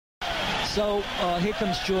So here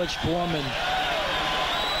comes George Foreman.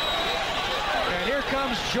 And here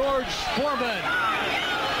comes George Foreman.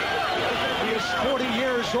 He is 40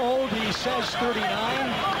 years old. He says 39.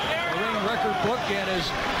 The ring record book and his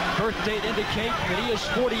birth date indicate that he is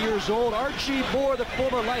 40 years old. Archie Bohr, the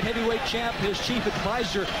former light heavyweight champ, his chief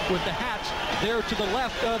advisor with the hat there to the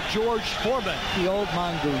left of George Foreman. The old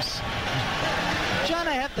mongoose. John,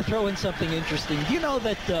 I have to throw in something interesting. Do you know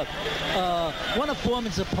that one of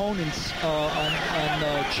Foreman's opponents on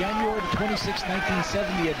January 26,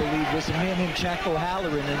 1970, I believe, was a man named Jack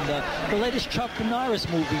O'Halloran in the latest Chuck Norris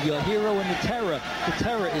movie, Hero and the Terror. The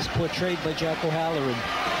Terror is portrayed by Jack O'Halloran.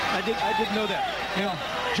 I didn't know that. Now,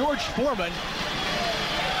 George Foreman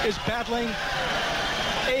is battling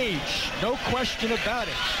age, no question about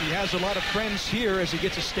it. He has a lot of friends here as he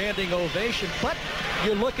gets a standing ovation, but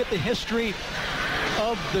you look at the history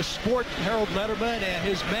of the sport, Harold Letterman and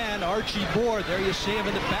his man, Archie Bohr. There you see him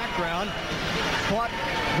in the background. Fought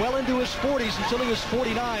well into his 40s until he was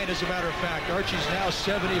 49, as a matter of fact. Archie's now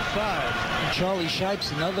 75. And Charlie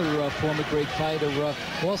Shipes, another former great fighter,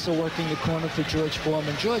 also working the corner for George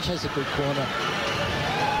Foreman. George has a good corner.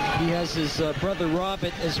 He has his brother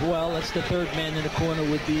Robert as well. That's the third man in the corner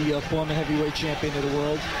with the former heavyweight champion of the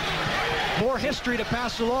world. More history to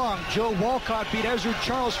pass along. Joe Walcott beat Ezra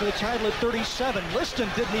Charles for the title at 37. Liston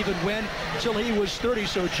didn't even win until he was 30.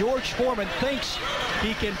 So George Foreman thinks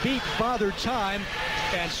he can beat Father Time.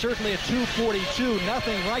 And certainly at 242,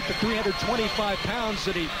 nothing like the 325 pounds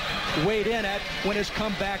that he weighed in at when his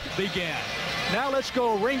comeback began. Now let's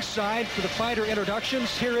go ringside for the fighter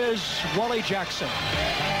introductions. Here is Wally Jackson.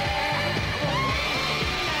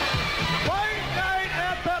 Fight night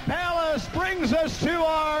at the Palace brings us to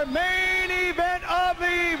our main event of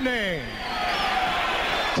the evening.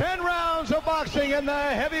 10 rounds of boxing in the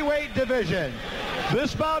heavyweight division.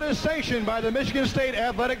 This bout is sanctioned by the Michigan State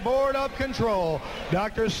Athletic Board of Control.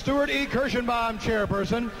 Dr. Stuart E. Kirschenbaum,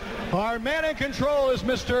 chairperson. Our man in control is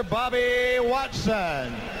Mr. Bobby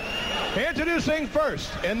Watson. Introducing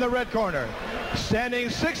first in the red corner, standing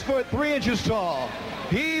 6 foot 3 inches tall.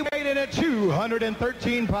 He weighed in at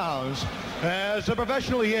 213 pounds. As a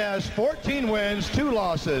professional, he has 14 wins, 2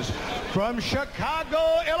 losses. From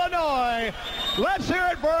Chicago, Illinois, let's hear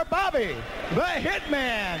it for Bobby, the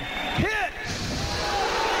Hitman, Hitz.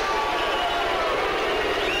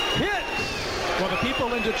 Well, the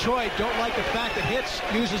people in Detroit don't like the fact that Hitz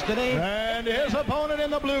uses the name. And his opponent in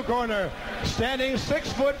the blue corner, standing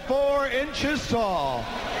 6 foot 4 inches tall.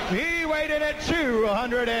 He weighed in at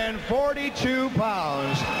 242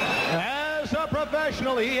 pounds. As a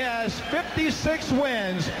professional, he has 56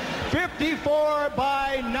 wins, 54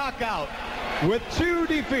 by knockout, with 2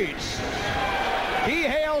 defeats. He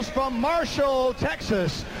hails from Marshall,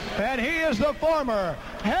 Texas, and he is the former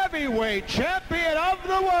heavyweight champion of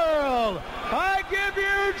the world. I give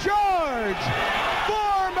you George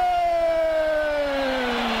Foreman!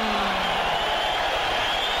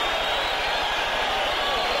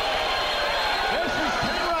 This is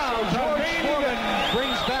 10 rounds. George Foreman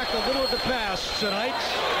brings back a little of the past tonight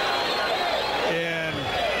in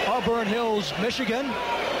Auburn Hills, Michigan.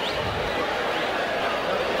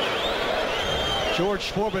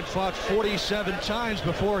 George Foreman fought 47 times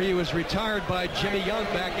before he was retired by Jimmy Young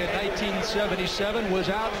back in 1977, was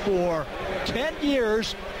out for 10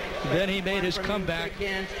 years. Then he made his comeback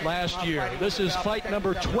last year. This is fight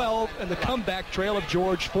number 12 in the comeback trail of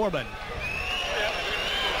George Foreman.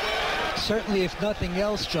 Certainly, if nothing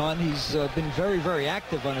else, John, he's been very, very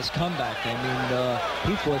active on his comeback. I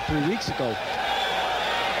mean, he fought 3 weeks ago.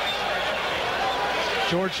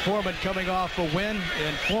 George Foreman coming off a win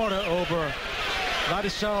in Florida over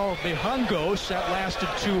Ladislau Mijangos. That lasted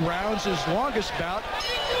 2 rounds. His longest bout,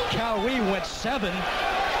 Cowrie, went 7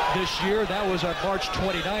 this year. That was on March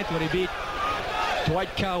 29th when he beat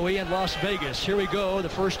Dwight Cowrie in Las Vegas. Here we go, the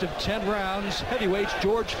first of 10 rounds. Heavyweights,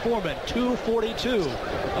 George Foreman, 242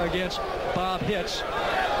 against Bob Hitz,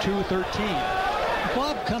 213.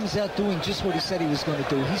 Bob comes out doing just what he said he was going to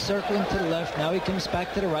do. He's circling to the left. Now he comes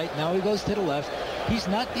back to the right. Now he goes to the left. He's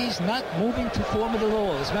not moving to Foreman at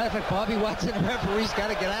all. As a matter of fact, Bobby Watson, the referee's got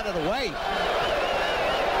to get out of the way.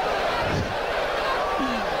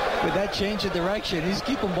 With that change of direction, he's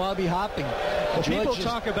keeping Bobby hopping. Well, people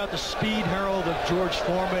talk about the speed, Harold, of George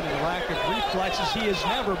Foreman and lack of reflexes. He has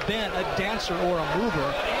never been a dancer or a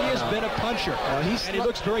mover. He has been a puncher. And he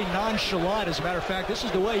looks very nonchalant. As a matter of fact, this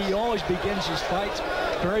is the way he always begins his fights.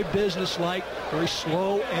 Very businesslike, very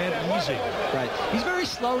slow and easy. Right. He's very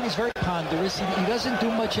slow and he's very ponderous. He doesn't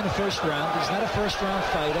do much in the first round. He's not a first-round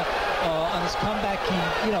fighter. On his comeback, he,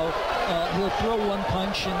 he'll throw one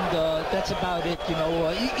punch, and that's about it. You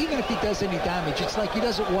know, even if he does any damage, it's like he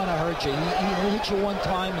doesn't want to hurt you. He'll hit you one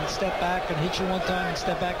time and step back, and hit you one time and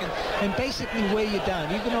step back, and basically weigh you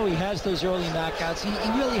down. Even though he has those early knockouts,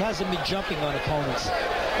 he really hasn't been jumping on opponents.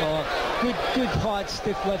 Good hard,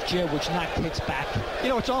 stiff left jab, which knocked Hitz back. You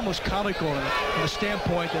know, it's almost comical from the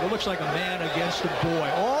standpoint that it looks like a man against a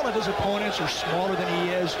boy. All of his opponents are smaller than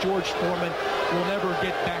he is. George Foreman will never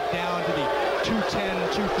get back down to the 210,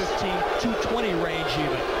 215, 220 range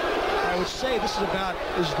even. I would say this is about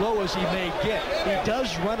as low as he may get. He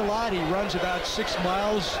does run a lot. He runs about 6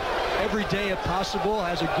 miles every day if possible,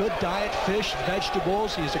 has a good diet, fish,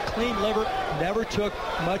 vegetables. He has a clean liver, never took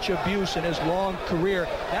much abuse in his long career.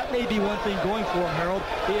 That may be one thing going for him, Harold.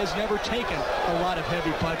 He has never taken a lot of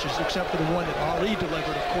heavy punches, except for the one that Ali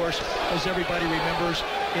delivered, of course, as everybody remembers,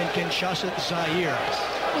 in Kinshasa, Zaire.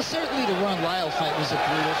 Well, certainly the Ron Lyle fight was a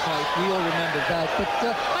brutal fight. We all remember that.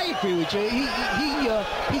 But I agree with you.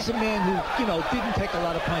 He's a man who, you know, didn't take a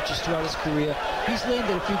lot of punches throughout his career. He's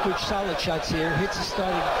landed a few good solid shots here. Hitz his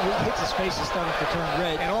face is starting to turn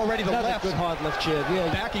red. And already the left. Good hard left jab. Yeah.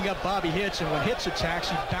 Backing up Bobby Hitz, and when Hitz attacks,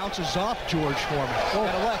 he bounces off George Foreman. Oh,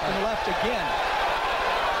 and a left again.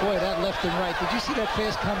 Boy, that left and right. Did you see that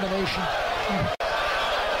fast combination?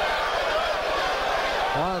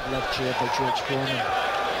 Hard left jab by George Foreman.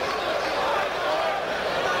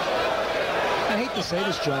 I hate to say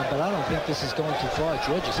this, John, but I don't think this is going too far.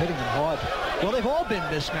 George is hitting him hard. Well, they've all been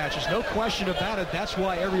mismatches, no question about it. That's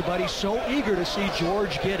why everybody's so eager to see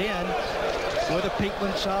George get in with a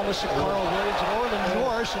Pinkman Thomas, and Carl Williams, and Orland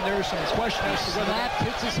Norris, and there's some question as to whether that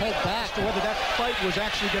hits his head back, as to whether that fight was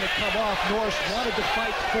actually going to come off. Norris wanted to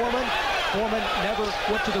fight Foreman. Foreman never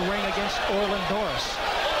went to the ring against Orland Norris.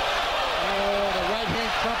 Oh, the right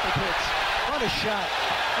hand trumpet hits. What a shot.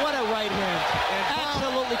 What a right hand. And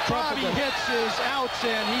absolutely Bobby Hitz is out,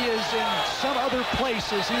 and he is in some other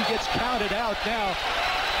place as he gets counted out now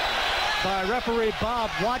by referee Bob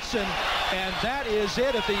Watson. And that is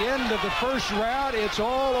it at the end of the first round. It's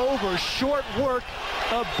all over. Short work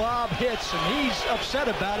of Bob Hitz, and he's upset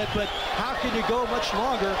about it, but how can you go much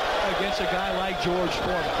longer against a guy like George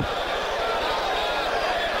Foreman?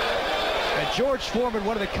 And George Foreman,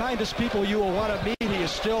 one of the kindest people you will want to meet. He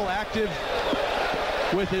is still active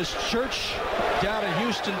with his church down in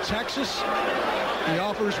Houston, Texas. He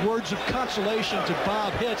offers words of consolation to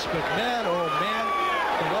Bob Hitz, but man, oh man,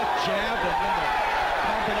 the left jab and then the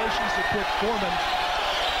combinations that put Foreman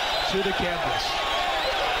to the canvas.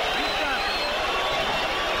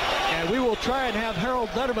 And we will try and have Harold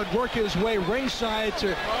Letterman work his way ringside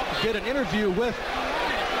to get an interview with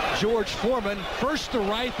George Foreman. First the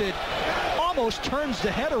right that almost turns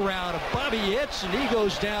the head around of Bobby Hitz, and he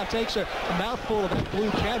goes down, takes a mouthful of the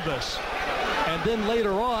blue canvas. And then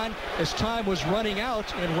later on, as time was running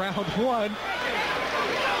out in round one,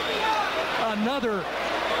 another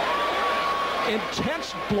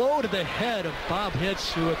intense blow to the head of Bob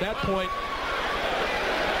Hitz, who at that point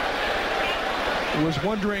was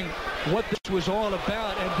wondering what this was all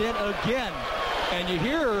about. And then again, and you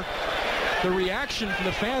hear the reaction from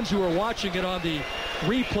the fans who are watching it on the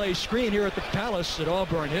replay screen here at the Palace at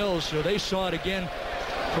Auburn Hills. So they saw it again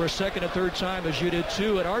for a second and third time, as you did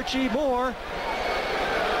too. And Archie Moore,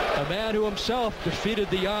 a man who himself defeated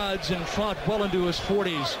the odds and fought well into his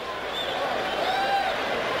 40s,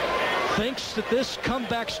 thinks that this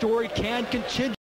comeback story can continue.